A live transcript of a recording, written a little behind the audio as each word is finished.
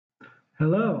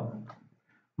Hello,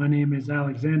 my name is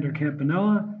Alexander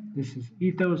Campanella. This is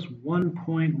Ethos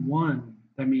 1.1.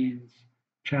 That means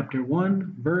Chapter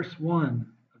 1, Verse 1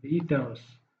 of Ethos,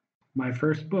 my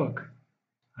first book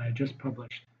I just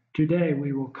published. Today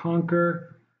we will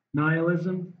conquer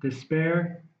nihilism,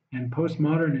 despair, and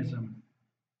postmodernism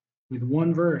with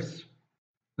one verse.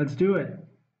 Let's do it.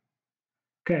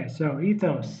 Okay, so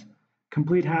Ethos,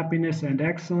 complete happiness and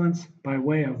excellence by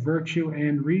way of virtue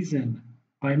and reason.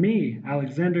 By me,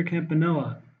 Alexander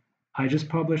Campanella. I just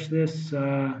published this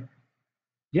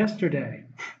yesterday.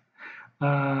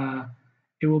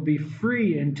 It will be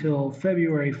free until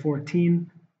February 14,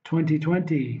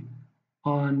 2020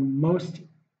 on most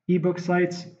ebook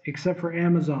sites except for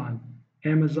Amazon.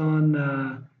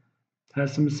 Amazon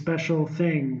has some special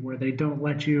thing where they don't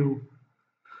let you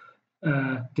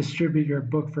distribute your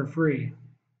book for free.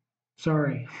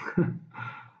 Sorry.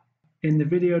 In the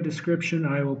video description,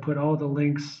 I will put all the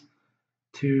links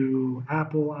to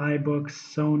Apple, iBooks,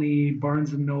 Sony,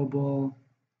 Barnes & Noble,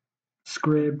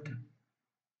 Scribd.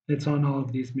 It's on all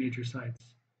of these major sites.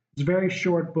 It's a very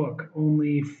short book,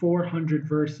 only 400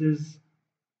 verses,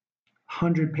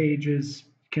 100 pages.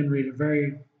 You can read it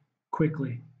very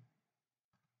quickly.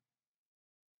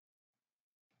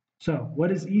 So, what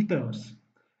is ethos?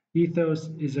 Ethos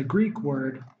is a Greek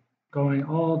word going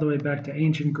all the way back to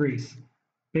ancient Greece.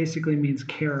 Basically means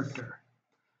character.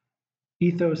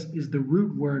 Ethos is the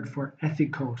root word for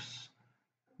ethikos,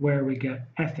 where we get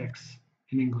ethics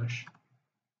in English.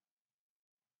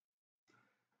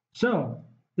 So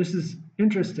this is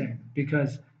interesting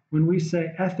because when we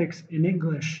say ethics in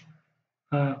English,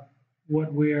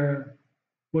 what we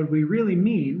really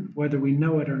mean, whether we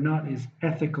know it or not, is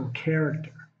ethical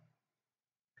character.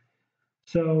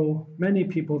 So many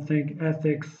people think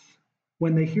ethics,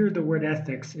 when they hear the word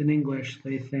ethics in English,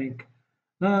 they think,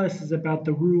 oh, this is about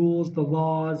the rules, the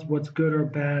laws, what's good or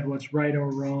bad, what's right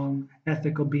or wrong,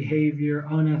 ethical behavior,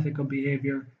 unethical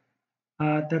behavior.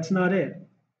 That's not it.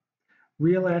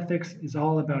 Real ethics is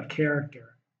all about character,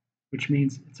 which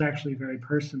means it's actually very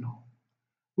personal,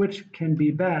 which can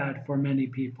be bad for many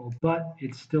people, but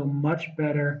it's still much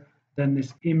better than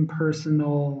this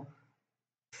impersonal,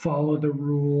 follow the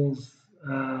rules,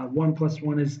 1 +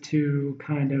 1 is 2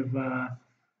 kind of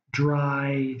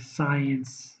dry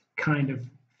science kind of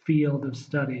field of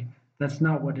study. That's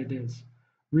not what it is.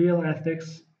 Real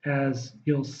ethics, as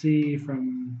you'll see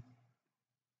from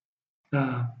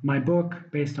my book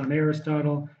based on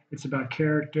Aristotle, it's about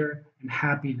character and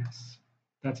happiness.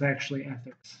 That's actually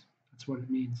ethics. That's what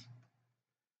it means.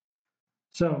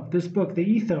 So this book, the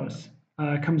Ethos,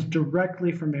 comes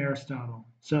directly from Aristotle.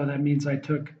 So that means I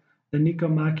took the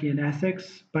Nicomachean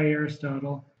Ethics by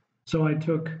Aristotle. So I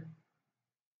took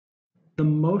the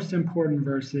most important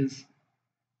verses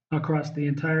across the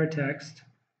entire text,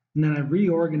 and then I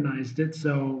reorganized it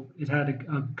so it had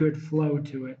a good flow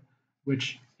to it,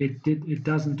 which it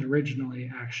doesn't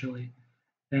originally actually.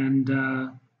 And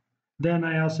then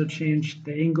I also changed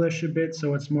the English a bit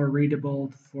so it's more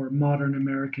readable for modern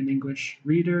American English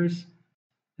readers.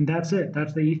 And that's it.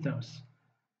 That's the ethos.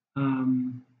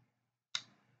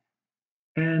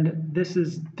 And this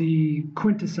is the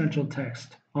quintessential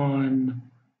text on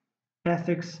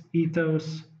ethics,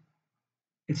 ethos.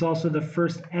 It's also the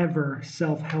first ever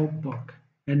self-help book,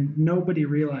 and nobody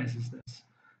realizes this,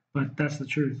 but that's the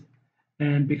truth.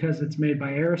 And because it's made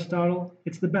by Aristotle,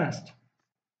 it's the best.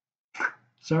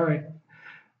 Sorry.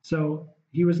 So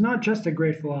he was not just a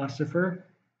great philosopher,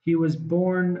 he was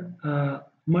born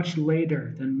much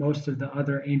later than most of the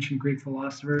other ancient Greek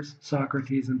philosophers,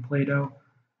 Socrates and Plato.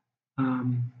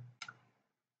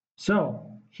 So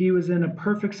he was in a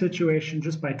perfect situation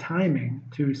just by timing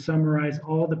to summarize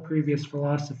all the previous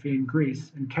philosophy in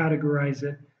Greece and categorize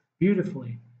it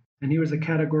beautifully. And he was a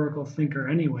categorical thinker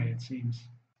anyway, it seems.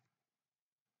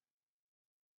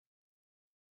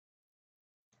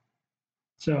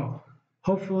 So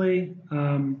hopefully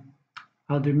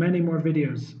I'll do many more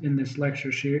videos in this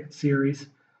lecture series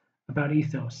about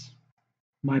ethos.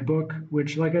 My book,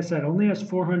 which, like I said, only has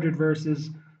 400 verses,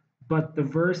 but the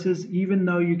verses, even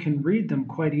though you can read them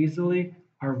quite easily,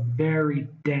 are very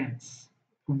dense.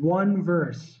 One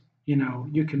verse,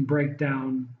 you can break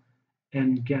down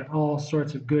and get all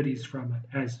sorts of goodies from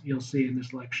it, as you'll see in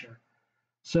this lecture.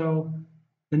 So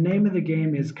the name of the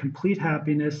game is Complete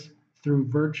Happiness Through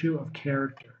Virtue of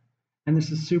Character. And this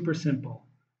is super simple.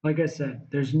 Like I said,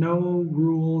 there's no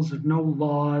rules, no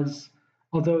laws,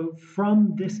 although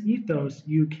from this ethos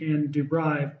you can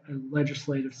derive a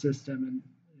legislative system and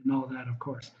all that, of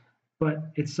course.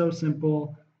 But it's so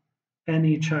simple,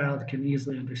 any child can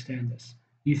easily understand this.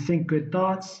 You think good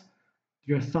thoughts,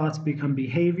 your thoughts become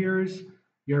behaviors,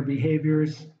 Your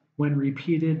behaviors, when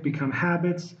repeated, become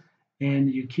habits,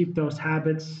 and you keep those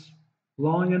habits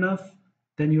long enough,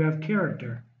 then you have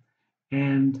character.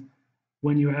 And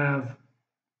when you have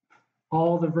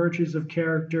all the virtues of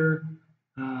character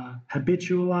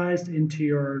habitualized into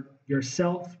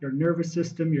yourself, your nervous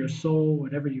system, your soul,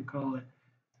 whatever you call it,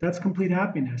 that's complete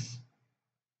happiness.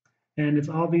 And it's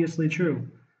obviously true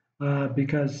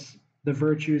because the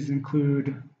virtues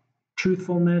include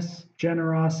truthfulness,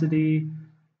 generosity,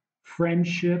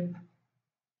 friendship.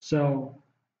 So,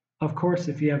 of course,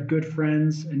 if you have good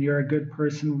friends and you're a good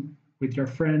person with your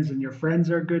friends and your friends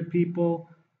are good people,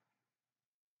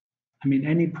 I mean,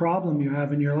 any problem you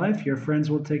have in your life, your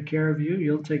friends will take care of you,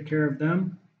 you'll take care of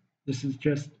them. This is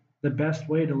just the best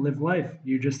way to live life.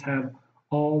 You just have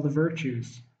all the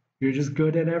virtues, you're just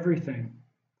good at everything.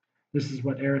 This is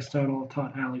what Aristotle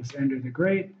taught Alexander the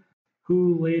Great,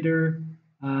 who later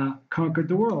conquered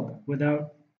the world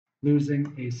without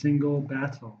losing a single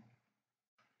battle.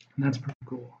 And that's pretty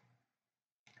cool.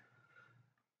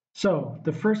 So,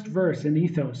 the first verse in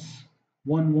Ethos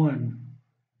 1:1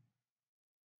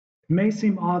 may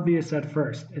seem obvious at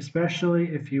first, especially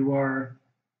if you are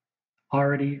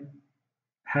already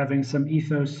having some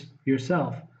ethos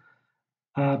yourself.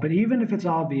 But even if it's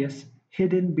obvious,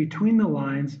 hidden between the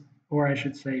lines, or I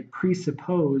should say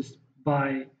presupposed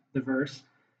by the verse,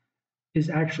 is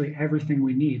actually everything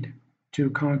we need to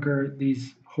conquer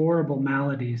these horrible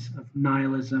maladies of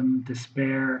nihilism,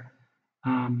 despair.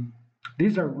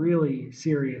 These are really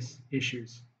serious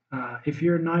issues. If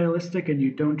you're nihilistic and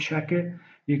you don't check it,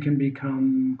 you can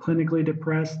become clinically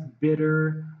depressed,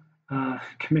 bitter,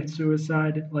 commit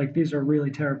suicide. Like these are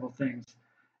really terrible things.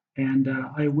 And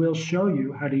I will show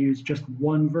you how to use just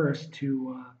one verse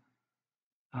to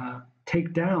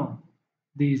take down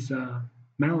these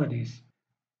maladies.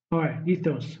 All right,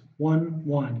 Ethos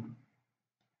 1:1.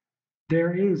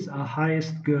 There is a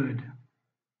highest good.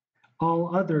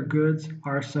 All other goods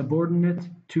are subordinate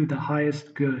to the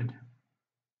highest good.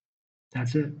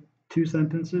 That's it. 2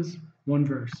 sentences, 1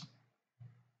 verse.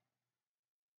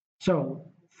 So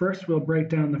first we'll break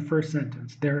down the first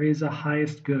sentence. There is a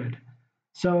highest good.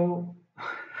 So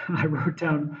I wrote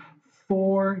down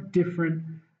 4 different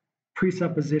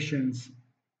presuppositions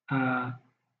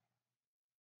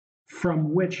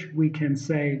from which we can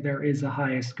say there is a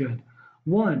highest good.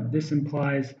 1, this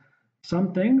implies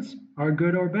some things are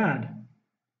good or bad.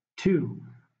 2,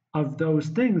 of those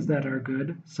things that are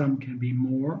good, some can be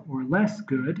more or less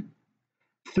good.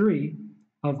 3,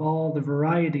 of all the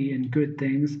variety in good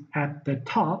things, at the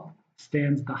top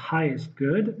stands the highest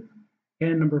good.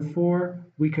 And number 4,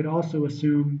 we could also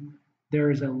assume there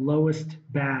is a lowest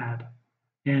bad.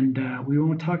 And we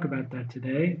won't talk about that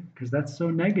today because that's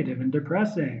so negative and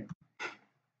depressing.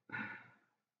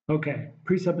 Okay,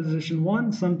 presupposition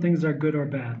 1, some things are good or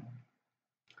bad.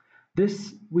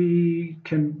 This we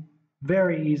can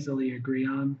very easily agree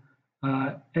on.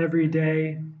 Every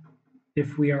day,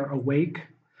 if we are awake,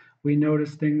 we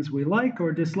notice things we like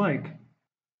or dislike.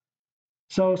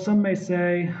 So some may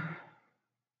say,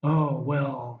 oh,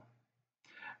 well,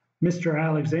 Mr.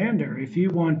 Alexander, if you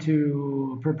want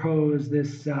to propose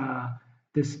this,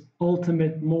 this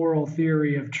ultimate moral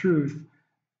theory of truth,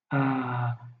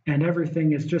 and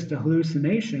everything is just a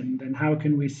hallucination, then how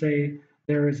can we say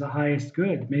there is a highest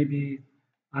good? Maybe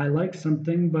I like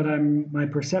something, but my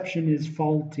perception is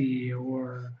faulty,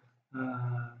 or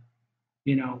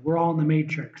we're all in the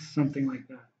matrix, something like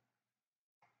that.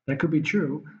 That could be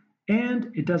true,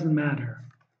 and it doesn't matter.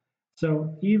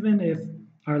 So even if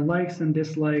our likes and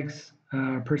dislikes,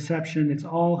 perception, it's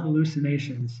all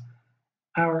hallucinations,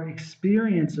 our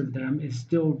experience of them is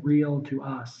still real to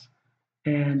us.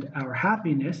 And our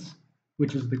happiness,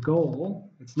 which is the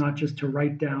goal, it's not just to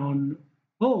write down,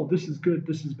 oh, this is good,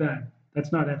 this is bad.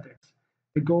 That's not ethics.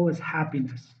 The goal is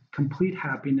happiness, complete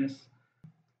happiness.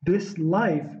 This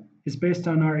life is based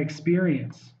on our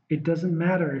experience. It doesn't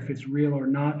matter if it's real or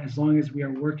not, as long as we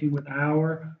are working with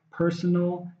our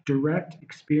personal, direct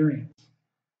experience.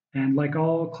 And like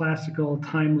all classical,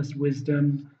 timeless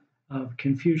wisdom of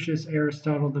Confucius,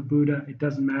 Aristotle, the Buddha, it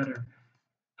doesn't matter.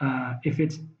 If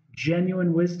it's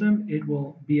genuine wisdom, it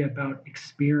will be about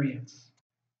experience.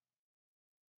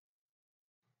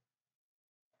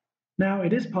 Now,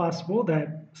 it is possible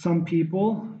that some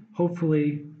people,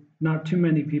 hopefully not too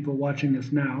many people watching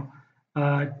this now,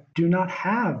 do not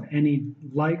have any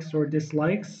likes or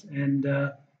dislikes, and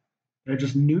they're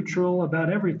just neutral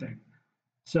about everything.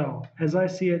 So, as I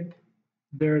see it,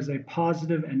 there is a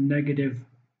positive and negative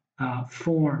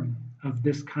form of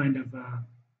this kind of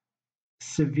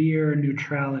severe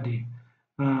neutrality.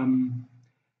 In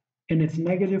its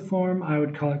negative form, I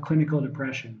would call it clinical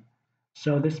depression.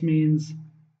 So this means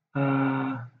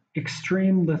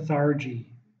extreme lethargy,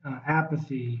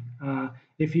 apathy.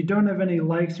 If you don't have any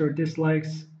likes or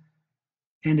dislikes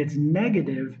and it's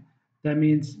negative, that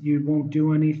means you won't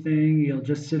do anything. You'll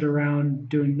just sit around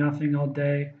doing nothing all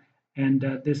day, and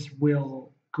this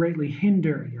will greatly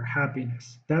hinder your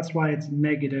happiness. That's why it's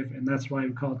negative, and that's why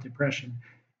we call it depression.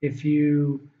 If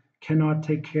you cannot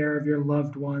take care of your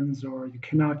loved ones, or you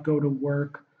cannot go to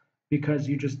work because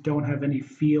you just don't have any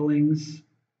feelings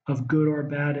of good or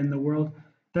bad in the world,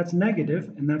 that's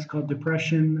negative, and that's called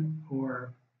depression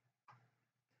or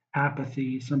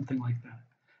apathy, something like that.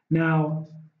 Now,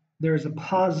 there's a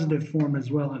positive form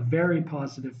as well, a very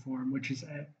positive form, which is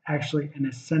actually an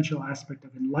essential aspect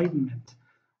of enlightenment,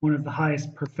 one of the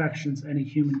highest perfections any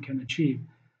human can achieve.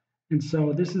 And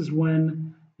so this is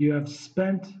when you have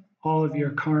spent all of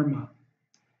your karma.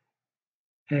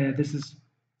 This is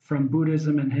from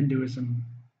Buddhism and Hinduism,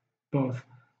 both.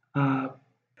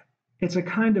 It's a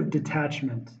kind of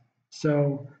detachment.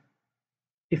 So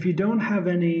if you don't have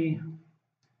any,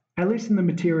 at least in the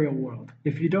material world,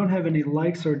 if you don't have any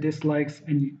likes or dislikes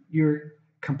and you're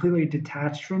completely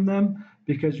detached from them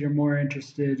because you're more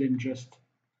interested in just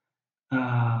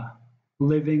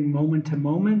living moment to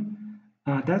moment,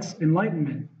 that's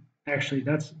enlightenment. Actually,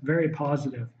 that's very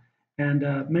positive.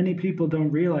 And many people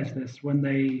don't realize this when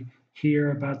they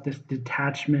hear about this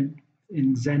detachment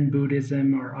in Zen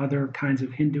Buddhism or other kinds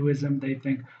of Hinduism. They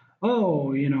think,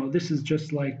 oh, this is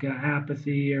just like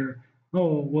apathy, or,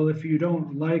 oh, well, if you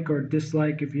don't like or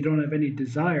dislike, if you don't have any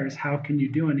desires, how can you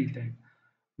do anything?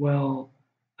 Well,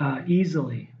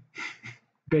 easily,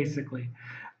 basically.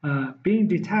 Being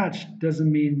detached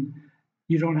doesn't mean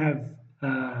you don't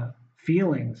have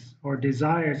feelings or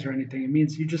desires or anything. It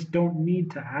means you just don't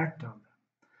need to act on them.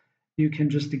 You can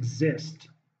just exist.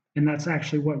 And that's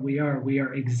actually what we are. We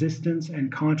are existence and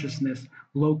consciousness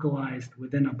localized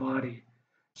within a body.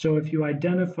 So if you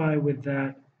identify with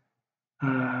that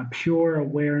pure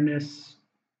awareness,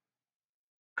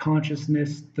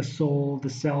 consciousness, the soul, the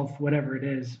self, whatever it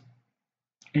is,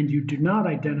 and you do not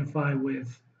identify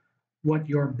with what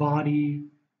your body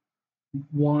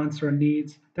wants or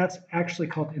needs, that's actually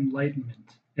called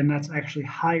enlightenment. And that's actually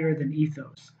higher than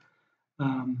ethos.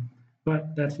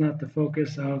 But that's not the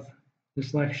focus of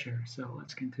this lecture. So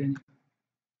let's continue.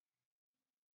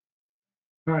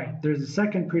 All right, there's a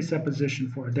second presupposition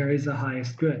for it. There is a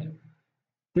highest good.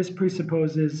 This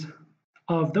presupposes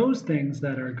of those things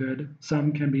that are good,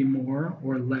 some can be more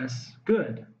or less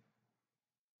good.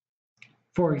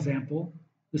 For example,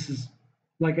 this is,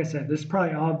 like I said, this is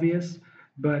probably obvious,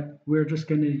 but we're just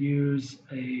going to use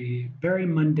a very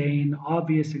mundane,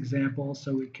 obvious example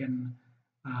so we can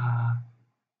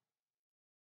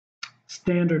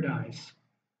standardize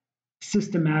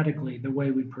systematically the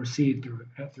way we proceed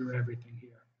through everything here.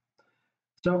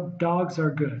 So dogs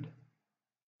are good.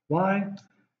 Why?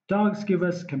 Dogs give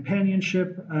us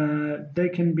companionship. They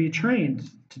can be trained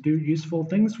to do useful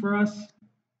things for us.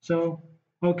 So,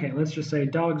 okay, let's just say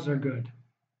dogs are good.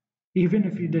 Even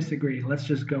if you disagree, let's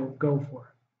just go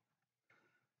for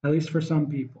it. At least for some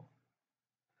people.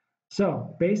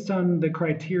 So, based on the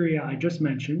criteria I just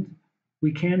mentioned,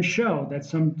 we can show that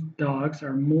some dogs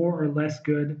are more or less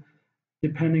good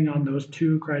depending on those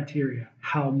two criteria.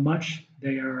 How much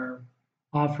they are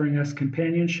offering us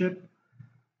companionship,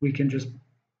 we can just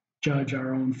judge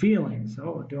our own feelings.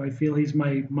 Oh, do I feel he's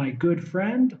my good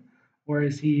friend, or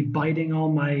is he biting all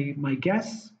my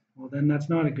guests? Well, then that's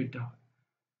not a good dog.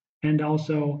 And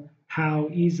also how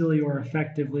easily or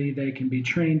effectively they can be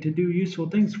trained to do useful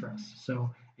things for us. So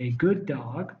a good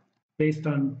dog, based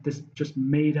on this just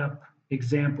made up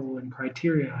example and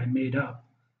criteria I made up,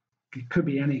 it could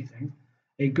be anything.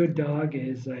 A good dog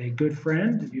is a good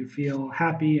friend. You feel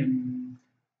happy and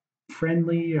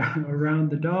friendly around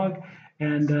the dog,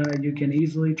 and you can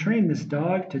easily train this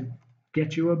dog to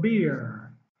get you a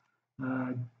beer,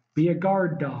 be a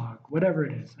guard dog, whatever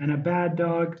it is. And a bad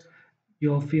dog,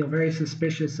 you'll feel very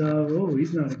suspicious of, oh,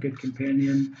 he's not a good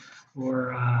companion,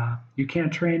 or you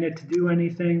can't train it to do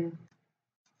anything.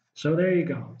 So there you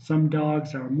go. Some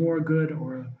dogs are more good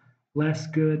or less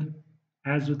good,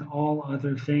 as with all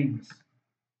other things.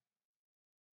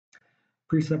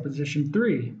 Presupposition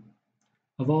 3.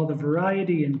 Of all the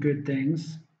variety in good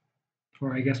things,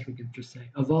 or I guess we could just say,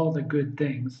 of all the good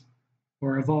things,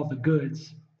 or of all the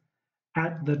goods,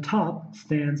 at the top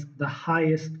stands the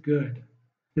highest good.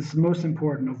 It's the most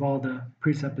important of all the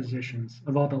presuppositions,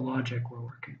 of all the logic we're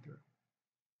working through.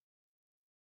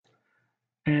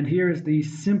 And here is the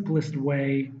simplest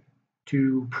way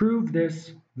to prove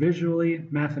this visually,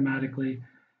 mathematically.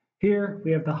 Here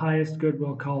we have the highest good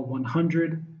we'll call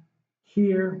 100.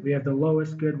 Here we have the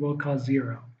lowest good we'll call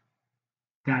 0.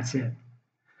 That's it.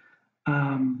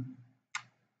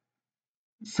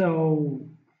 So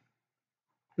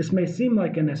this may seem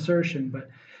like an assertion, but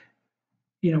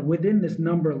within this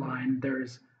number line,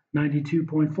 there's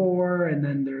 92.4, and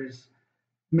then there's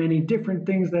many different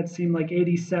things that seem like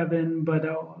 87, but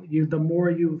the more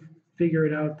you figure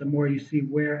it out, the more you see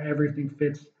where everything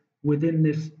fits within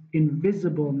this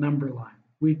invisible number line.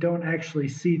 We don't actually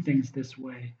see things this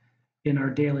way in our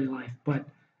daily life, but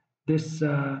this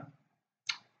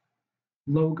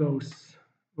logos,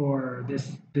 or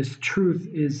this truth,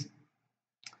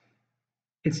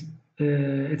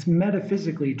 it's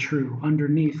metaphysically true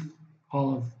underneath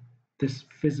all of this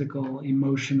physical,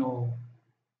 emotional,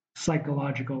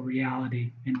 psychological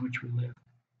reality in which we live.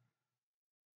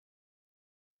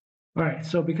 All right,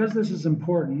 so because this is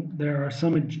important, there are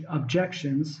some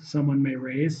objections someone may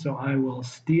raise, so I will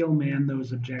steelman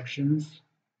those objections,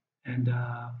 and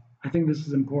I think this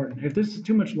is important. If this is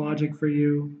too much logic for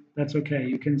you, that's okay.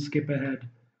 You can skip ahead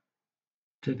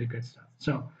to the good stuff.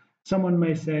 So someone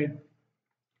may say,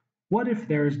 what if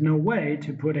there is no way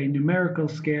to put a numerical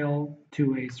scale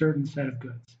to a certain set of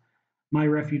goods? My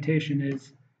refutation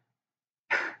is,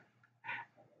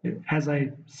 as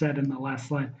I said in the last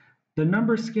slide, the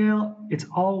number scale, it's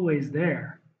always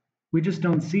there. We just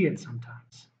don't see it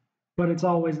sometimes, but it's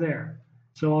always there.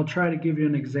 So I'll try to give you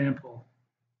an example.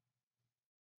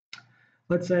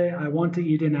 Let's say I want to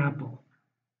eat an apple.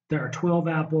 There are 12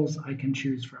 apples I can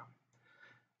choose from.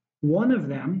 One of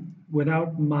them,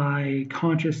 without my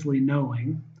consciously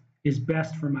knowing, is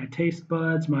best for my taste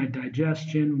buds, my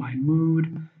digestion, my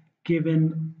mood,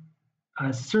 given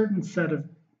a certain set of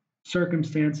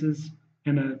circumstances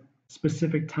and a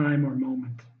specific time or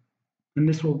moment. And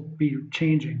this will be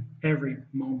changing every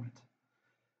moment.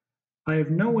 I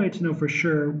have no way to know for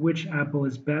sure which apple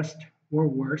is best or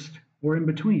worst or in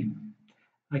between.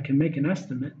 I can make an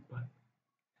estimate, but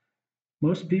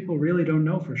most people really don't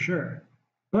know for sure.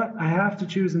 But I have to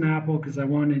choose an apple because I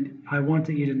want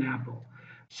to eat an apple.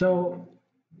 So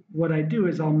what I do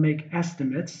is I'll make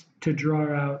estimates to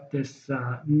draw out this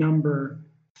number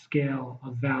scale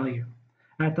of value.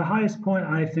 At the highest point,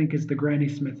 I think, is the Granny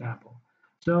Smith apple.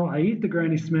 So I eat the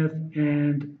Granny Smith,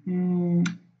 and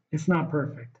it's not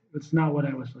perfect. It's not what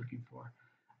I was looking for.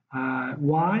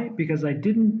 Why? Because I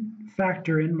didn't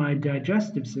factor in my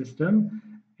digestive system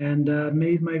and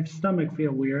made my stomach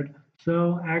feel weird.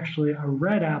 So actually, a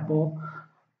red apple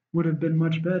would have been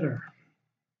much better.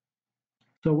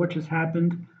 So what just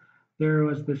happened? There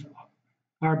was this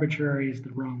arbitrary is the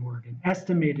wrong word, an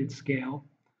estimated scale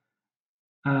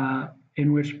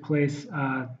in which place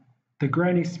the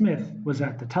Granny Smith was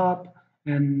at the top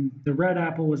and the red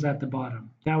apple was at the bottom.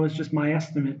 That was just my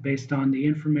estimate based on the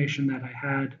information that I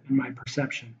had and my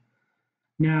perception.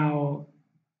 Now,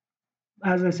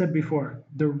 as I said before,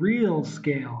 the real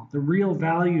scale, the real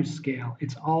value scale,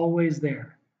 it's always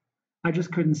there. I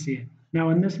just couldn't see it. Now,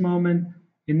 in this moment,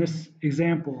 in this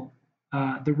example,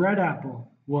 the red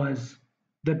apple was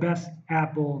the best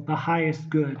apple, the highest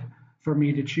good for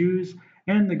me to choose,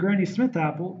 and the Granny Smith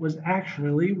apple was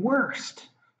actually worst.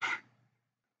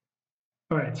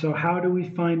 All right, so how do we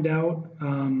find out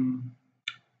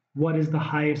what is the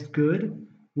highest good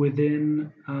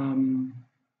within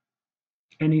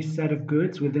any set of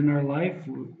goods within our life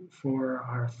for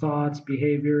our thoughts,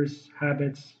 behaviors,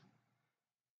 habits?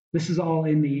 This is all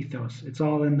in the ethos. It's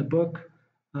all in the book,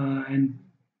 and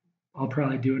I'll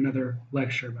probably do another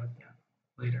lecture about that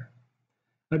later.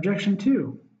 Objection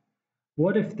 2.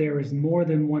 What if there is more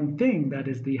than one thing that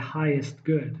is the highest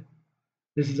good?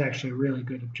 This is actually a really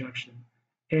good objection.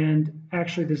 And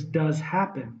actually, this does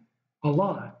happen a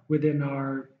lot within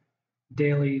our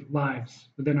daily lives,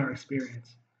 within our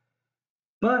experience.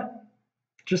 But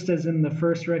just as in the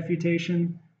first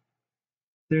refutation,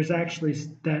 there's actually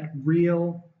that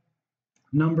real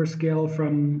number scale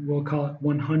from, we'll call it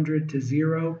 100 to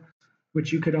 0,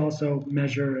 which you could also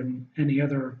measure in any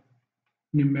other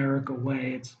numerical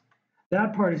way.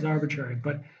 That part is arbitrary,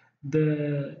 but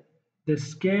the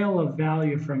scale of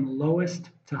value from lowest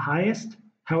to highest,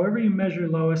 however you measure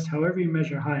lowest, however you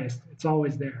measure highest, it's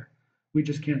always there. We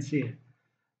just can't see it.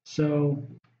 So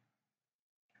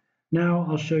now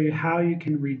I'll show you how you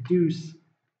can reduce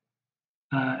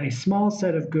a small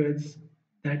set of goods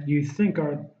that you think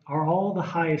are all the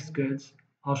highest goods.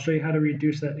 I'll show you how to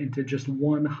reduce that into just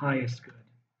one highest good.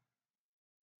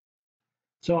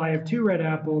 So I have 2 red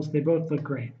apples. They both look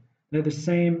great. They're the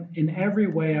same in every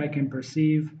way I can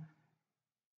perceive.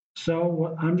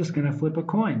 So I'm just going to flip a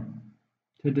coin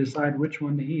to decide which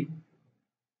one to eat.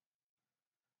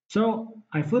 So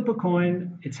I flip a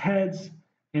coin, it's heads,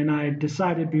 and I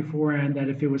decided beforehand that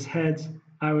if it was heads,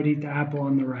 I would eat the apple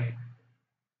on the right.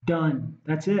 Done.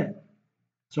 That's it.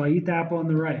 So I eat the apple on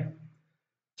the right.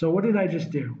 So what did I just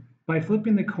do? By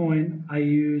flipping the coin, I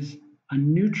use a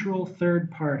neutral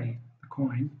third party, the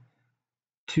coin,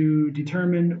 to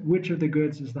determine which of the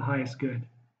goods is the highest good.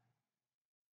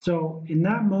 So in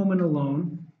that moment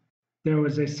alone, there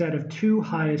was a set of two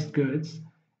highest goods,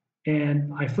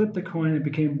 and I flipped the coin and it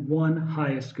became one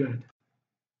highest good.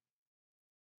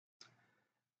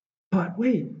 But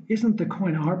wait, isn't the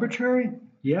coin arbitrary?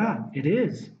 Yeah, it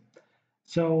is.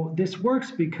 So this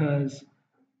works because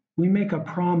we make a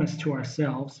promise to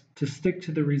ourselves to stick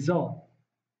to the result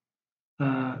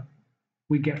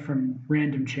we get from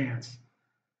random chance.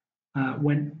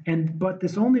 But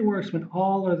this only works when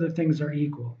all other things are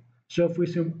equal. So if we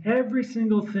assume every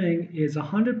single thing is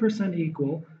 100%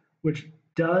 equal, which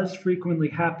does frequently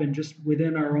happen just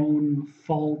within our own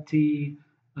faulty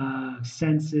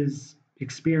senses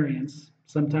experience,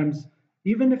 sometimes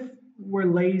even if we're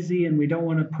lazy and we don't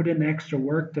want to put in the extra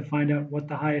work to find out what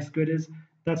the highest good is,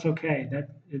 that's okay. That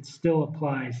it still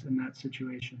applies in that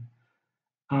situation.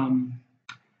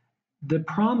 The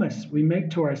promise we make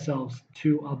to ourselves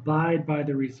to abide by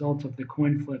the result of the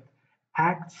coin flip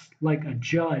acts like a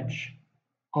judge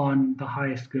on the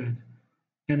highest good.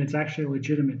 And it's actually a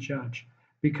legitimate judge.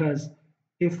 Because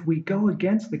if we go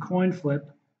against the coin flip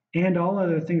and all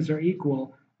other things are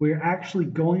equal, we're actually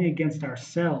going against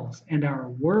ourselves and our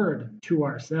word to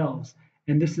ourselves.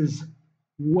 And this is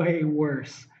way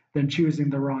worse than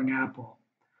choosing the wrong apple.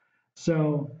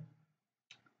 So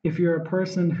if you're a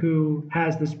person who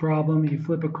has this problem, you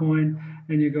flip a coin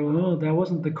and you go, oh, that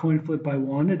wasn't the coin flip I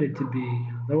wanted it to be.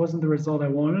 That wasn't the result I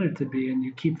wanted it to be. And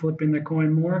you keep flipping the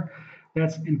coin more,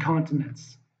 that's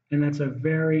incontinence. And that's a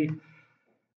very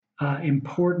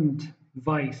important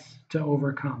vice to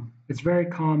overcome. It's very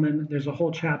common. There's a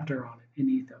whole chapter on it in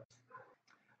Ethos.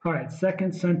 All right,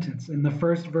 second sentence in the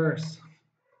first verse.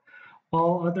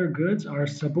 All other goods are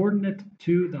subordinate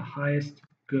to the highest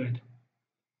good.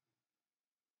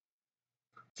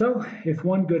 So, if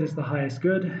one good is the highest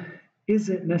good, is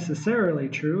it necessarily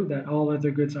true that all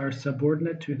other goods are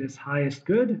subordinate to this highest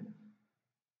good?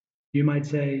 You might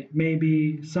say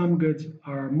maybe some goods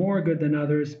are more good than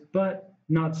others, but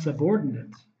not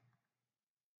subordinate.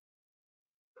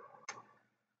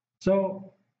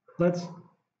 So, let's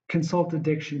consult a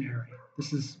dictionary.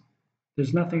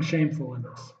 There's nothing shameful in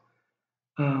this.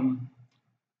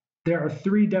 There are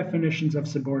three definitions of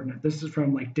subordinate. This is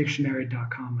from like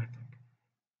dictionary.com, I think.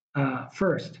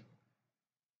 First,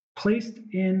 placed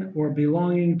in or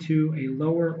belonging to a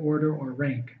lower order or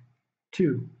rank.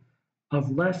 2,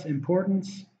 of less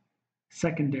importance,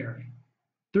 secondary.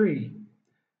 3,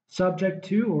 subject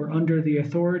to or under the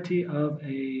authority of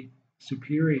a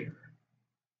superior.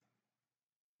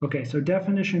 Okay, so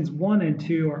definitions 1 and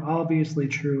 2 are obviously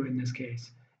true in this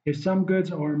case. If some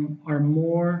goods are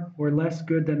more or less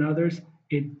good than others,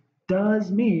 it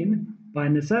does mean, by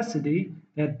necessity,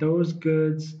 that those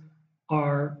goods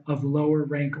are of lower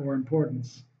rank or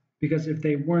importance. Because if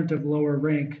they weren't of lower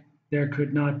rank, there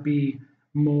could not be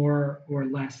more or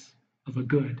less of a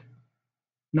good.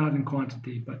 Not in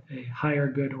quantity, but a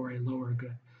higher good or a lower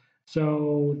good.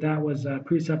 So that was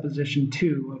presupposition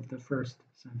 2 of the first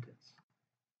sentence.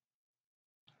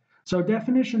 So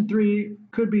definition 3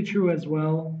 could be true as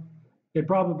well. It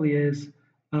probably is,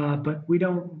 but we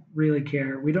don't really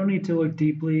care. We don't need to look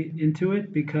deeply into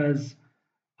it because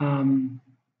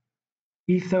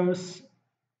Ethos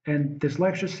and this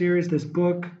lecture series, this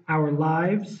book, our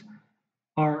lives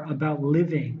are about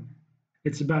living.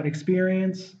 It's about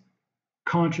experience,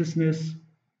 consciousness.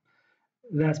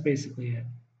 That's basically it.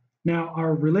 Now,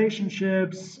 our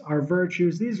relationships, our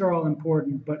virtues, these are all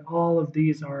important, but all of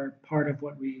these are part of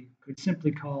what we could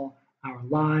simply call our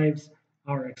lives,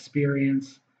 our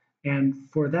experience. And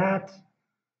for that,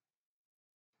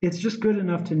 it's just good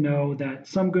enough to know that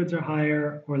some goods are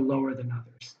higher or lower than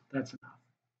others. That's enough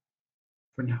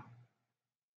for now.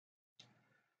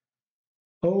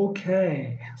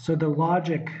 Okay, so the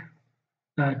logic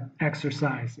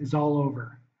exercise is all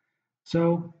over.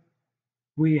 So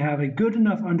we have a good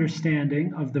enough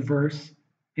understanding of the verse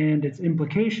and its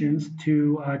implications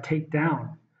to take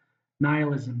down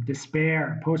nihilism,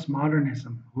 despair,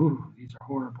 postmodernism. Ooh, these are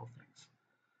horrible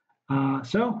things.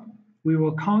 So we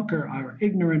will conquer our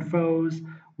ignorant foes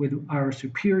with our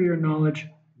superior knowledge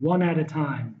one at a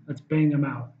time. Let's bang them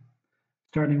out,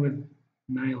 starting with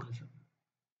nihilism.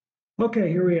 Okay,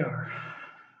 here we are.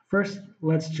 First,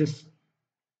 let's just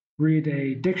read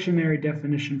a dictionary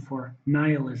definition for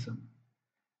nihilism.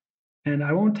 And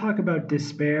I won't talk about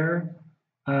despair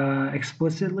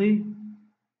explicitly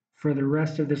for the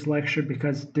rest of this lecture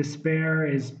because despair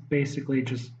is basically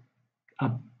just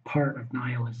a part of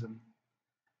nihilism.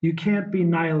 You can't be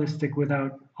nihilistic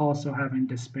without also having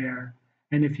despair.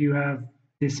 And if you have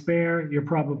despair, you're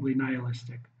probably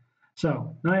nihilistic.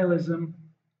 So, nihilism,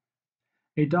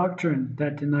 a doctrine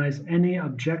that denies any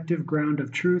objective ground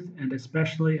of truth and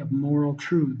especially of moral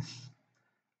truths,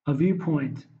 a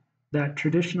viewpoint that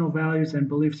traditional values and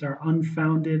beliefs are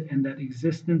unfounded and that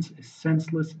existence is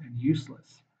senseless and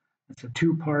useless. It's a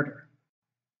two-parter.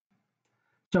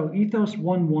 So Ethos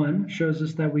 1.1 shows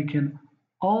us that we can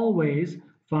always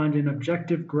find an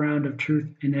objective ground of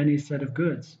truth in any set of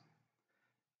goods.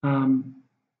 And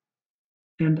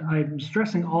I'm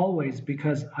stressing always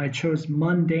because I chose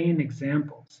mundane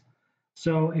examples.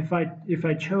 So if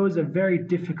I chose a very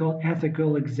difficult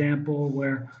ethical example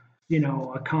where,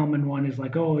 a common one is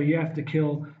like, oh, you have to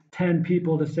kill 10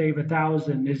 people to save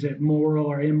 1,000. Is it moral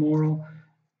or immoral?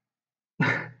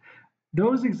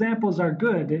 Those examples are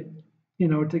good,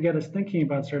 to get us thinking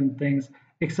about certain things,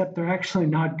 except they're actually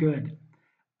not good.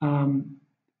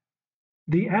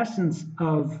 The essence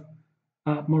of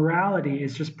morality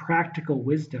is just practical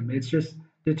wisdom. It's just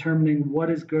determining what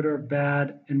is good or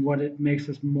bad and what it makes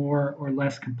us more or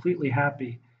less completely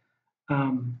happy,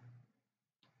 and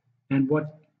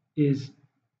what is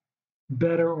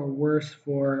better or worse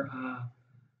for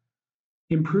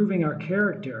improving our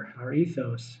character, our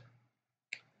ethos.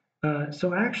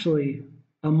 So actually,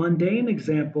 a mundane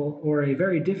example or a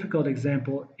very difficult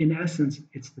example, in essence,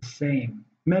 it's the same.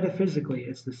 Metaphysically,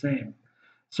 it's the same.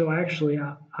 So actually,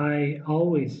 I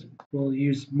always will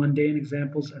use mundane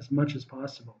examples as much as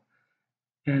possible.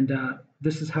 And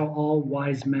this is how all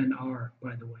wise men are,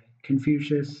 by the way.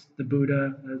 Confucius, the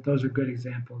Buddha, those are good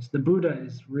examples. The Buddha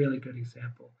is really good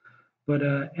example. But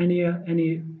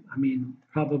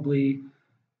probably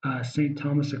St.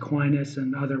 Thomas Aquinas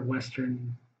and other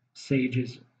Western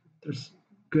sages, there's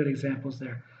good examples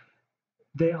there.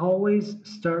 They always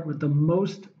start with the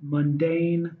most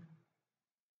mundane,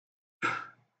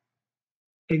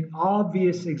 an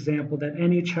obvious example that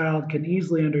any child can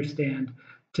easily understand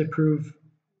to prove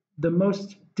the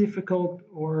most difficult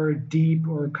or deep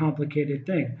or complicated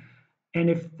thing. And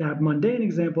if that mundane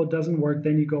example doesn't work,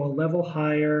 then you go a level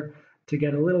higher to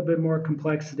get a little bit more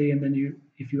complexity. And then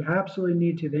if you absolutely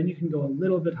need to, then you can go a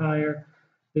little bit higher.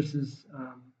 This is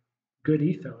good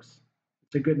ethos.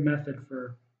 It's a good method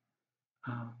for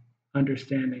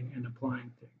understanding and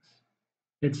applying things.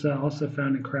 It's also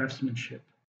found in craftsmanship.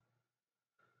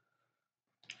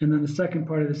 And then the second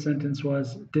part of the sentence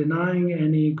was denying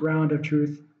any ground of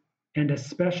truth and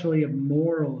especially of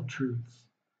moral truths.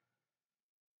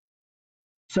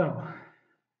 So,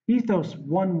 Ethos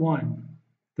 1.1,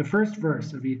 the first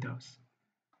verse of Ethos,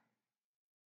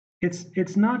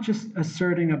 it's not just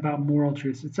asserting about moral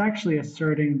truths, it's actually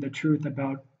asserting the truth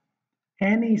about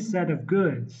any set of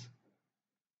goods.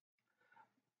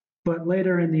 But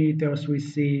later in the Ethos, we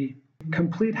see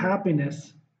complete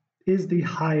happiness is the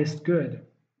highest good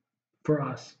for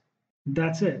us.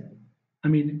 That's it.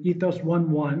 Ethos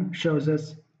 1.1 shows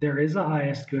us there is a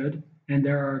highest good, and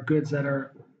there are goods that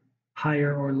are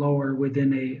higher or lower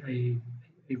within a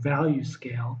value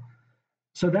scale.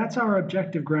 So that's our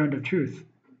objective ground of truth.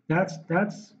 It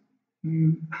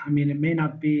may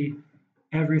not be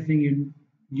everything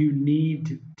you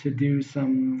need to do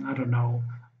some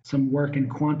work in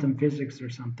quantum physics or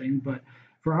something, but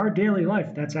for our daily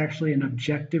life, that's actually an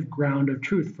objective ground of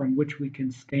truth from which we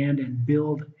can stand and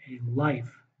build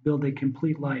a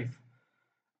complete life.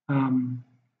 And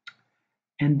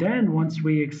then once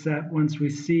we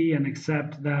see and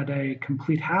accept that a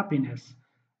complete happiness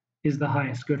is the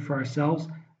highest good for ourselves,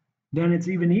 then it's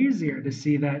even easier to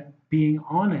see that being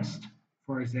honest,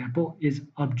 for example, is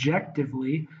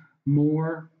objectively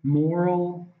more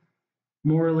morally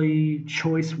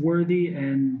choice-worthy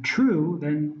and true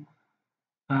than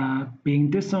being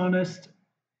dishonest.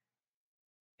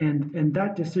 And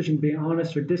that decision, being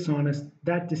honest or dishonest,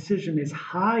 that decision is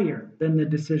higher than the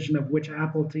decision of which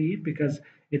apple to eat because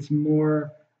it's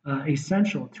more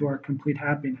essential to our complete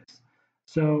happiness.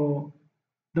 So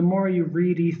the more you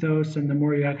read Ethos and the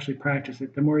more you actually practice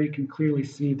it, the more you can clearly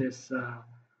see this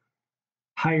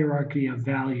hierarchy of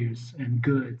values and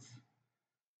goods,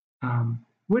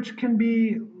 which can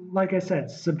be, like I said,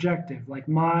 subjective. Like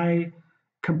my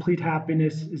complete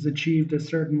happiness is achieved a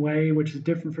certain way, which is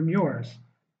different from yours.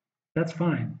 That's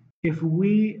fine. If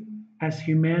we as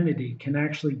humanity can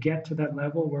actually get to that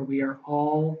level where we are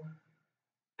all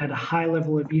at a high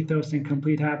level of ethos and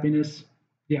complete happiness,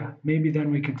 yeah, maybe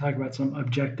then we can talk about some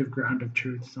objective ground of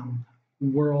truth, some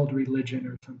world religion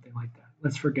or something like that.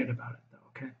 Let's forget about it though,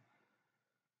 okay?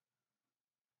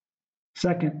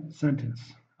 Second sentence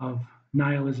of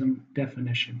nihilism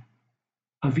definition.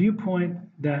 A viewpoint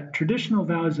that traditional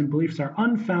values and beliefs are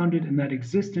unfounded and that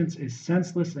existence is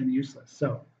senseless and useless.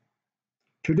 So,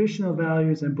 traditional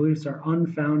values and beliefs are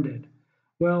unfounded.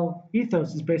 Well,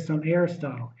 ethos is based on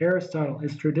Aristotle. Aristotle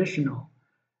is traditional.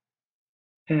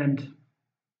 And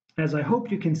as I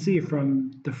hope you can see from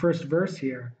the first verse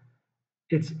here,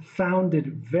 it's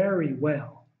founded very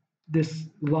well. This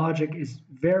logic is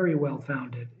very well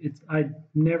founded. I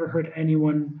never heard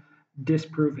anyone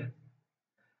disprove it.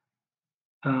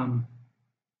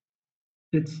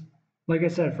 It's like I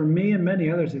said, for me and many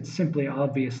others, it's simply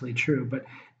obviously true. But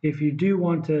if you do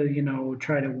want to,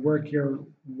 try to work your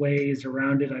ways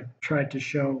around it, I've tried to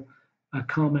show a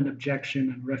common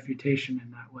objection and refutation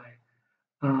in that way.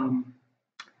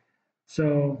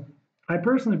 So I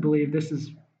personally believe this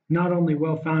is not only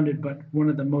well-founded, but one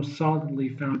of the most solidly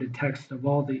founded texts of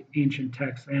all the ancient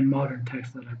texts and modern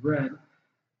texts that I've read.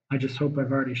 I just hope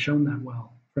I've already shown that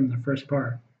well from the first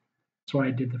part. That's why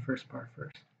I did the first part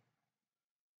first.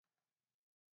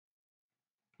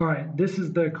 All right, this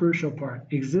is the crucial part.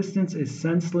 Existence is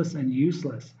senseless and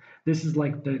useless. This is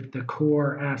like the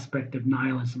core aspect of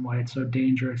nihilism, why it's so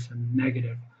dangerous and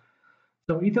negative.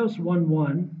 So Ethos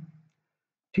 1.1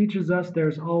 teaches us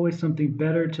there's always something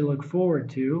better to look forward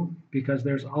to because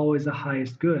there's always a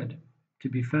highest good to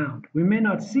be found. We may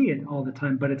not see it all the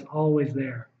time, but it's always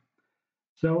there.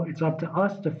 So it's up to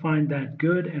us to find that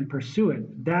good and pursue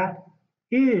it. That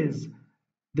is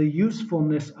the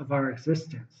usefulness of our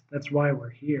existence. That's why we're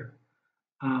here.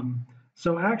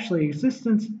 So actually,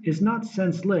 existence is not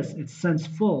senseless, it's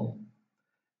senseful.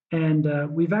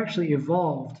 And we've actually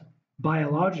evolved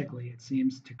biologically, it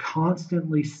seems, to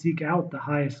constantly seek out the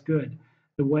highest good.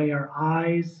 The way our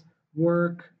eyes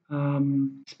work,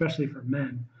 especially for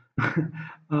men,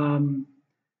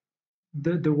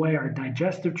 the way our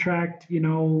digestive tract,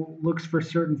 looks for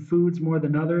certain foods more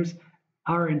than others.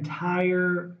 Our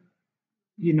entire,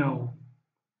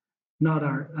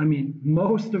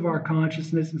 most of our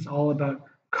consciousness is all about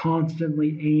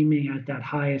constantly aiming at that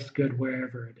highest good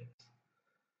wherever it is.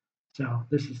 So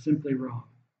this is simply wrong.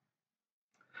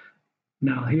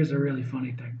 Now, here's a really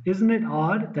funny thing. Isn't it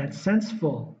odd that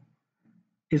senseful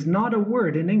is not a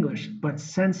word in English, but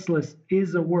senseless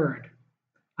is a word?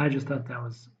 I just thought that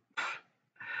was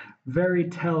very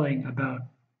telling about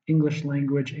English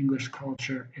language, English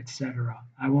culture, etc.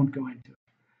 I won't go into it.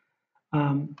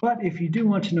 But if you do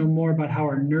want to know more about how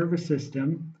our nervous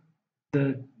system,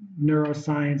 the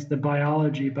neuroscience, the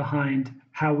biology behind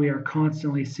how we are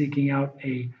constantly seeking out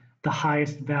the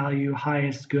highest value,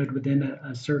 highest good within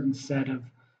a certain set of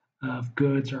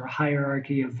goods or a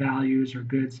hierarchy of values or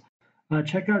goods,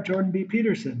 check out Jordan B.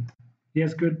 Peterson. He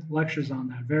has good lectures on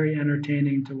that, very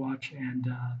entertaining to watch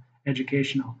and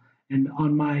educational. And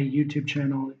on my YouTube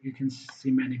channel, you can see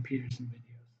many Peterson videos.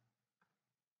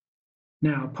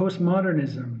 Now,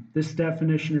 postmodernism, this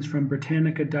definition is from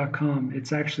Britannica.com.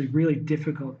 It's actually really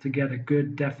difficult to get a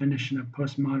good definition of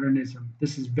postmodernism.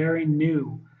 This is very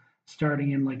new,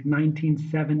 starting in like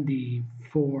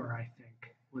 1974, I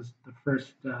think, was the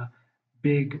first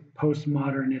big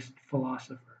postmodernist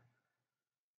philosopher.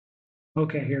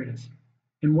 Okay, here it is.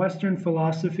 In Western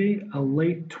philosophy, a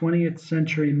late 20th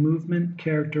century movement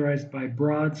characterized by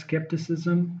broad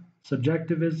skepticism,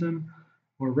 subjectivism,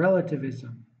 or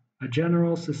relativism, a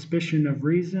general suspicion of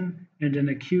reason, and an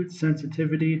acute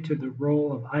sensitivity to the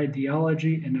role of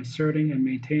ideology in asserting and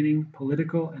maintaining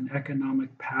political and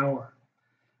economic power.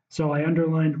 So I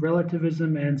underlined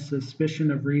relativism and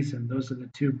suspicion of reason. Those are the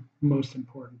two most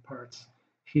important parts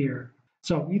here.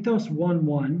 So Ethos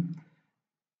 1.1,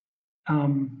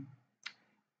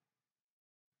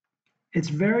 it's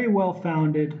very well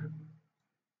founded,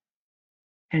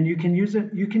 and you can use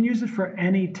it for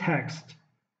any text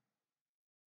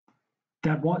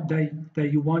that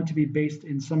you want to be based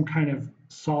in some kind of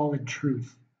solid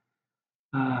truth.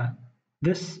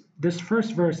 This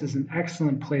first verse is an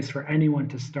excellent place for anyone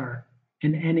to start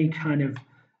in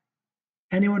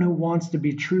anyone who wants to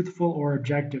be truthful or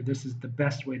objective. This is the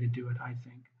best way to do it, I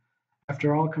think.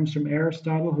 After all, it comes from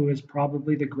Aristotle, who is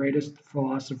probably the greatest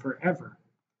philosopher ever.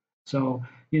 So,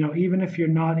 even if you're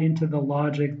not into the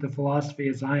logic, the philosophy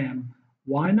as I am,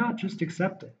 why not just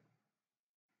accept it?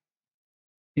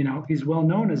 He's well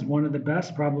known as one of the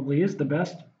best, probably is the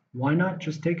best. Why not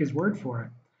just take his word for it?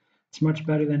 It's much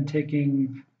better than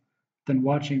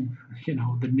watching,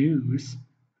 the news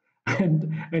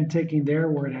and taking their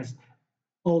word as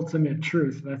ultimate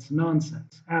truth. That's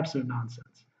nonsense, absolute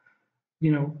nonsense. If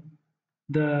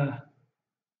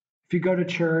you go to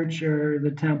church or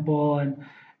the temple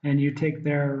and you take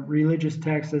their religious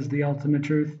text as the ultimate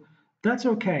truth, That's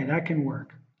okay. That can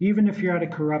work. Even if you're at a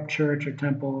corrupt church or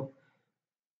temple,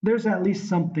 there's at least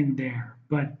something there.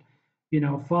 But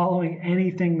following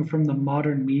anything from the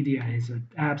modern media is an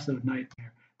absolute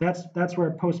nightmare. That's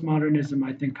where postmodernism,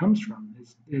 I think, comes from.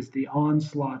 Is the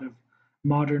onslaught of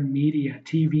modern media,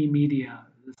 TV media.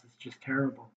 This is just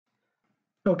terrible.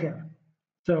 Okay,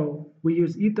 so we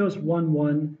use Ethos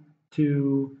 1.1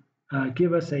 to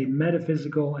give us a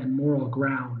metaphysical and moral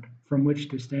ground from which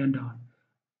to stand on.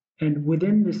 And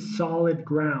within this solid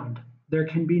ground, there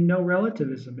can be no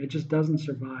relativism. It just doesn't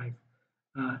survive.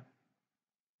 Uh,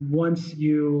 Once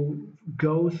you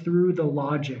go through the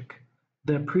logic,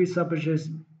 the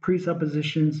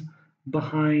presuppositions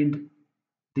behind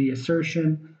the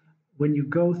assertion, when you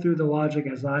go through the logic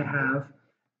as I have,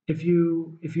 if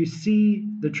you see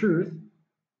the truth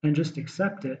and just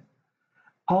accept it,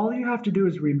 all you have to do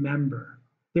is remember.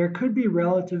 There could be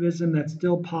relativism that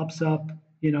still pops up,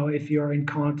 if you're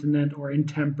incontinent or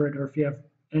intemperate, or if you have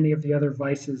any of the other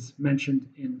vices mentioned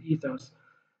in Ethos.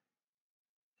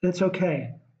 That's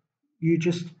okay. You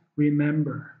just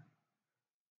remember.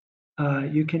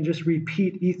 You can just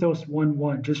repeat Ethos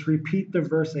 1.1. Just repeat the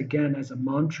verse again as a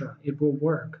mantra. It will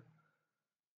work.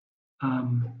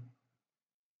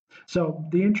 So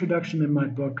the introduction in my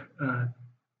book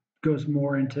goes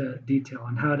more into detail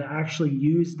on how to actually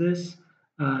use this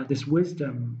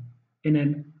wisdom in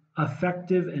an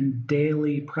effective and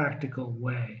daily practical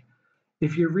way.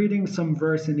 If you're reading some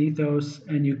verse in Ethos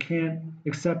and you can't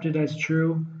accept it as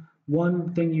true,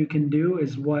 one thing you can do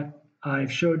is what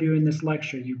I've showed you in this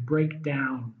lecture. You break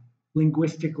down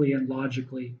linguistically and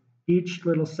logically each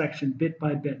little section bit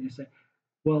by bit, and you say,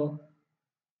 well,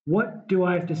 what do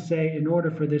I have to say in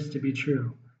order for this to be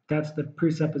true? That's the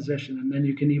presupposition, and then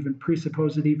you can even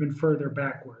presuppose it even further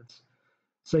backwards.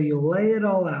 So you lay it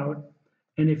all out,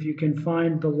 and if you can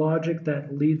find the logic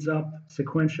that leads up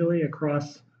sequentially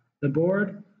across the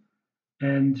board,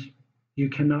 and you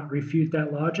cannot refute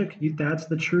that logic, that's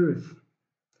the truth.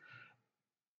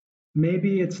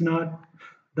 Maybe it's not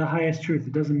the highest truth,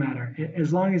 it doesn't matter.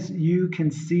 As long as you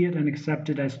can see it and accept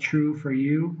it as true for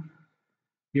you,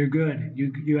 you're good.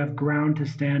 You have ground to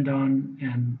stand on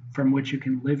and from which you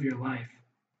can live your life.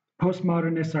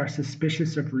 Postmodernists are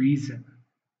suspicious of reason.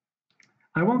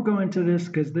 I won't go into this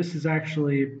because this is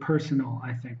actually personal,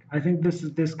 I think. I think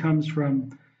this comes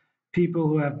from people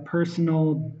who have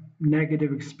personal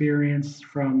negative experience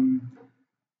from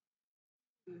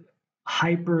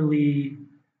hyperly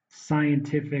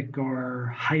scientific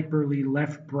or hyperly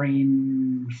left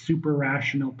brain, super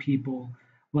rational people.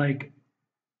 Like,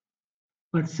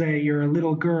 let's say you're a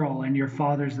little girl and your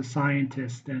father's a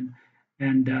scientist, and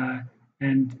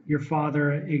your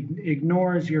father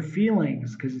ignores your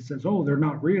feelings because he says, "Oh, they're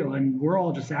not real, and we're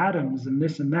all just atoms, and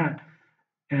this and that."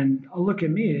 And oh, look at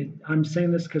me, I'm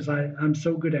saying this because I'm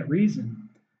so good at reason.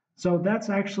 So that's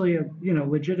actually a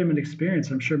legitimate experience.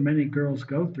 I'm sure many girls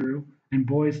go through, and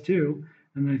boys too,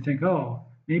 and they think, "Oh,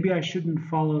 maybe I shouldn't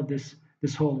follow this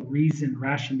whole reason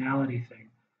rationality thing."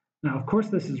 Now, of course,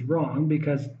 this is wrong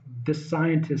because this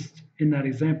scientist in that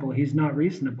example, he's not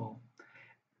reasonable.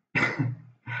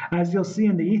 As you'll see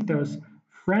in the ethos,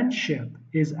 friendship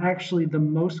is actually the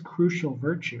most crucial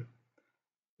virtue.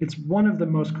 It's one of the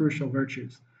most crucial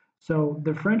virtues. So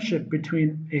the friendship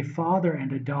between a father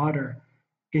and a daughter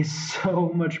is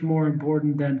so much more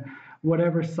important than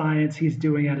whatever science he's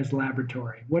doing at his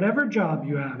laboratory. Whatever job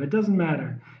you have, it doesn't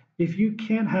matter. If you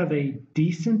can't have a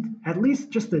decent, at least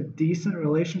just a decent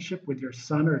relationship with your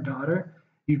son or daughter,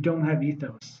 you don't have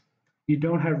ethos. You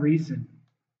don't have reason.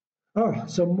 Oh,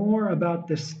 so more about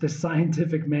this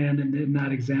scientific man in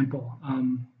that example.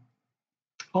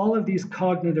 All of these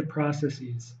cognitive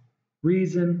processes,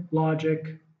 reason,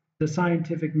 logic, the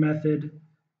scientific method,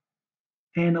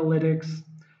 analytics,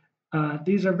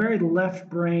 these are very left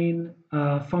brain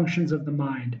functions of the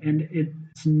mind, and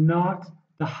it's not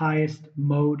the highest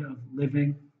mode of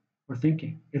living or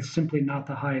thinking. It's simply not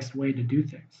the highest way to do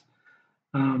things.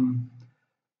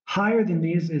 Higher than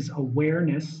these is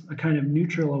awareness, a kind of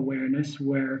neutral awareness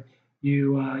where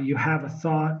you have a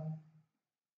thought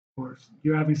or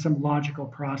you're having some logical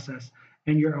process,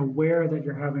 and you're aware that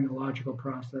you're having a logical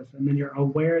process, and then you're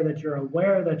aware that you're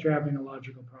aware that you're having a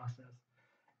logical process.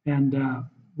 And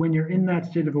when you're in that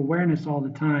state of awareness all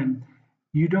the time,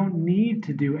 you don't need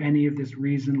to do any of this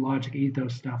reason, logic,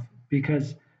 ethos stuff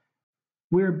because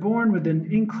we're born with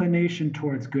an inclination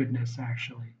towards goodness,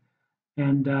 actually.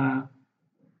 And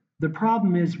the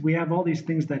problem is we have all these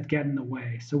things that get in the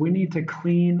way. So we need to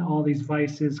clean all these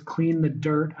vices, clean the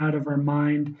dirt out of our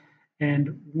mind.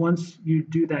 And once you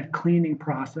do that cleaning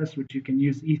process, which you can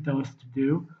use ethos to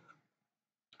do,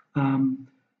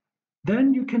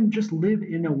 then you can just live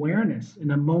in awareness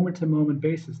in a moment-to-moment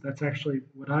basis. That's actually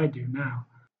what I do now.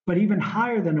 But even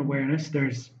higher than awareness,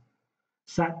 there's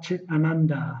Satchit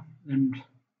Ananda, and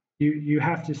you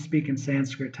have to speak in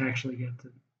Sanskrit to actually get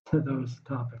to those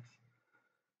topics.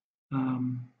 All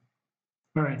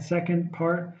right, second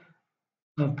part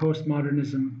of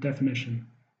postmodernism definition.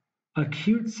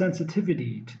 Acute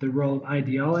sensitivity to the role of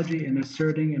ideology in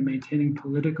asserting and maintaining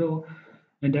political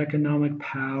and economic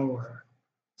power.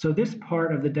 So this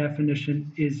part of the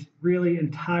definition is really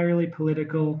entirely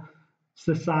political,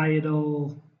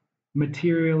 societal,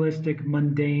 materialistic,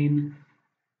 mundane.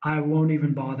 I won't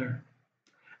even bother.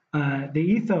 The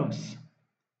Ethos,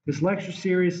 this lecture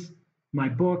series, my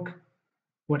book,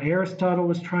 what Aristotle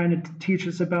was trying to teach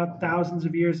us about thousands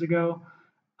of years ago,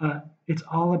 it's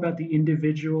all about the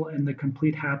individual and the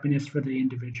complete happiness for the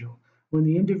individual. When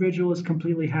the individual is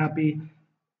completely happy,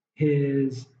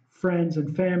 his friends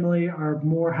and family are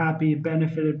more happy,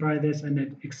 benefited by this, and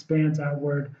it expands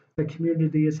outward. The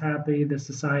community is happy, the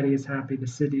society is happy, the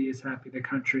city is happy, the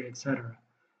country, etc.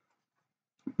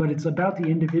 But it's about the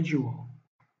individual.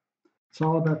 It's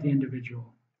all about the individual.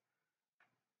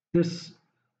 This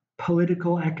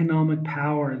political economic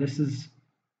power,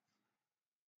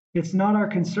 it's not our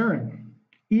concern.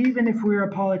 Even if we're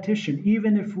a politician,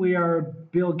 even if we are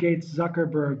Bill Gates,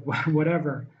 Zuckerberg,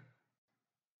 whatever,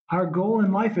 our goal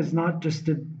in life is not just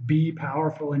to be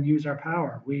powerful and use our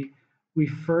power. We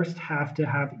first have to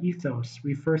have ethos.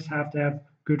 We first have to have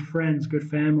good friends, good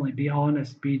family, be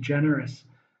honest, be generous,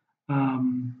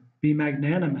 be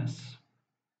magnanimous,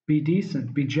 be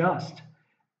decent, be just,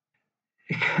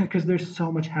 because there's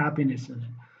so much happiness in it.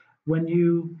 When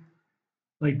you,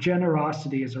 like,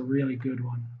 generosity is a really good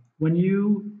one. When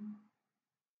you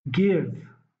give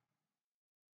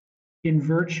in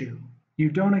virtue, you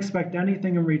don't expect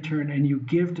anything in return, and you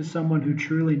give to someone who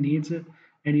truly needs it,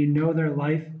 and you know their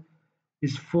life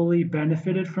is fully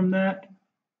benefited from that.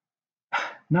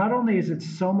 Not only is it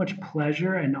so much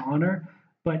pleasure and honor,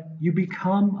 but you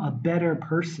become a better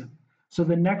person. So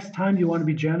the next time you want to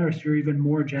be generous, you're even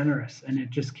more generous, and it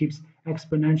just keeps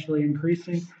exponentially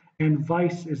increasing. And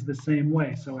vice is the same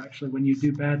way. So actually, when you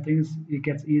do bad things, it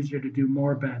gets easier to do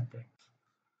more bad things.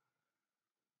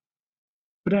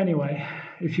 But anyway,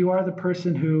 if you are the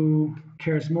person who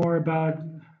cares more about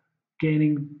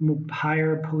gaining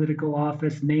higher political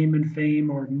office, name and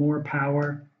fame, or more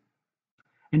power,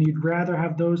 and you'd rather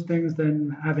have those things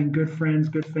than having good friends,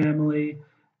 good family,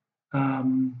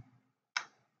 having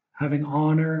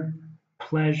honor,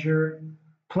 pleasure.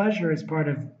 Pleasure is part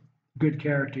of good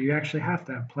character. You actually have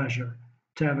to have pleasure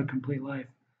to have a complete life.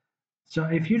 So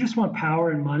if you just want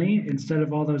power and money instead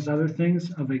of all those other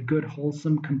things of a good,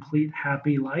 wholesome, complete,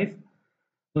 happy life,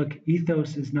 look,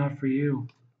 Ethos is not for you.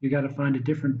 You got to find a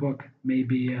different book,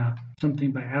 maybe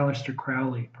something by Aleister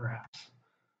Crowley, perhaps.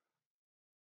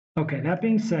 Okay, that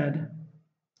being said,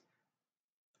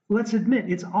 let's admit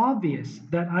it's obvious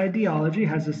that ideology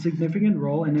has a significant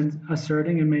role in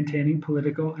asserting and maintaining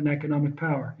political and economic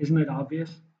power. Isn't it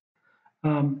obvious?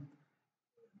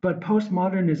 But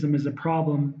postmodernism is a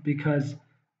problem because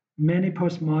many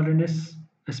postmodernists,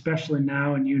 especially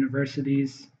now in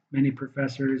universities, many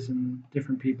professors and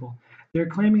different people, they're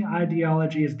claiming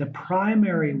ideology is the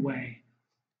primary way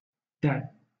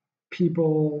that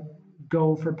people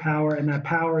go for power, and that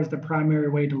power is the primary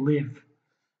way to live.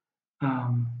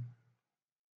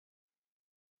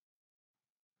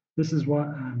 This is what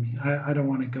I mean. I don't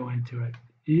want to go into it.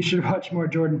 You should watch more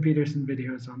Jordan Peterson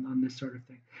videos on this sort of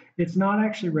thing. It's not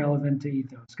actually relevant to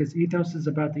ethos, because ethos is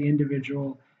about the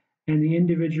individual, and the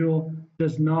individual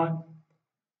does not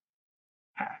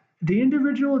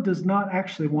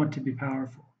actually want to be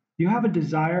powerful. You have a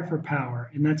desire for power,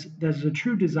 and there's a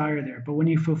true desire there. But when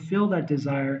you fulfill that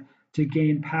desire to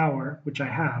gain power, which I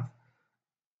have,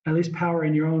 at least power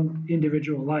in your own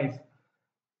individual life,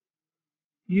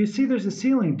 you see there's a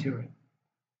ceiling to it,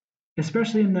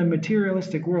 especially in the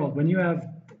materialistic world. When you have,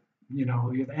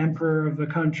 you're the emperor of the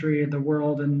country, the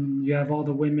world, and you have all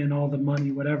the women, all the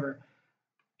money, whatever,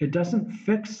 it doesn't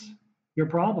fix your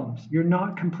problems. You're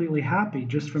not completely happy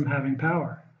just from having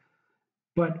power.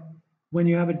 But when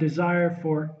you have a desire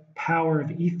for power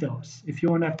of ethos, if you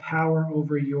want to have power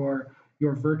over your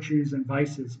virtues and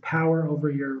vices, power over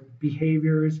your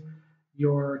behaviors,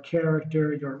 your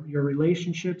character, your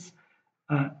relationships,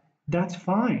 that's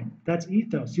fine. That's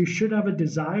ethos. You should have a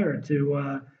desire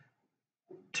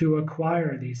to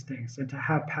acquire these things and to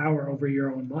have power over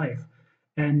your own life.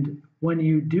 And when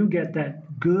you do get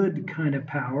that good kind of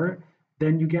power,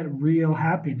 then you get real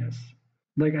happiness.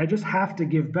 Like, I just have to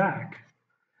give back.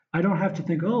 I don't have to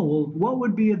think, oh, well, what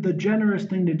would be the generous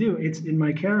thing to do? It's in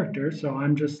my character, so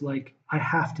I'm just like, I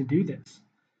have to do this.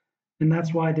 And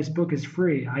that's why this book is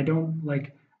free. I don't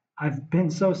like, I've been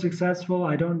so successful,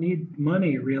 I don't need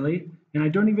money really, and I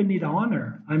don't even need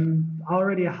honor. I'm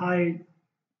already a high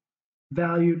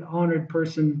valued, honored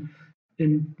person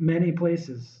in many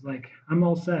places. Like, I'm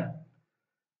all set.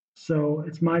 So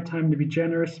it's my time to be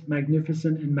generous,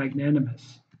 magnificent, and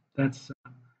magnanimous. That's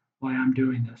why I'm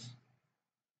doing this.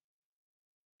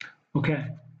 Okay,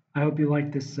 I hope you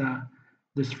liked this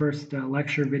first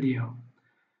lecture video.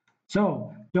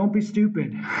 So don't be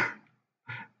stupid.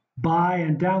 Buy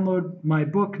and download my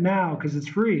book now because it's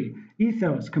free.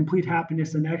 Ethos, Complete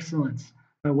Happiness and Excellence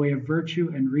by Way of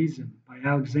Virtue and Reason by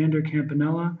Alexander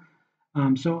Campanella.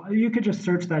 So you could just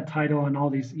search that title on all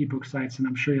these ebook sites, and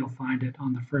I'm sure you'll find it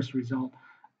on the first result.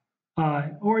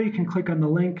 Or you can click on the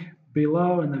link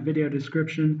below in the video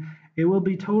description. It will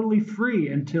be totally free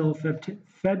until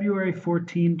February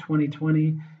 14,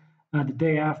 2020. The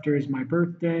day after is my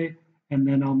birthday, and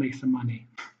then I'll make some money.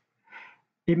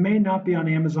 It may not be on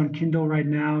Amazon Kindle right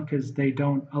now because they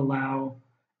don't allow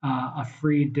a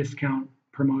free discount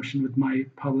promotion with my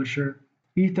publisher.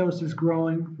 Ethos is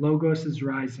growing, Logos is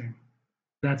rising.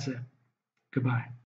 That's it. Goodbye.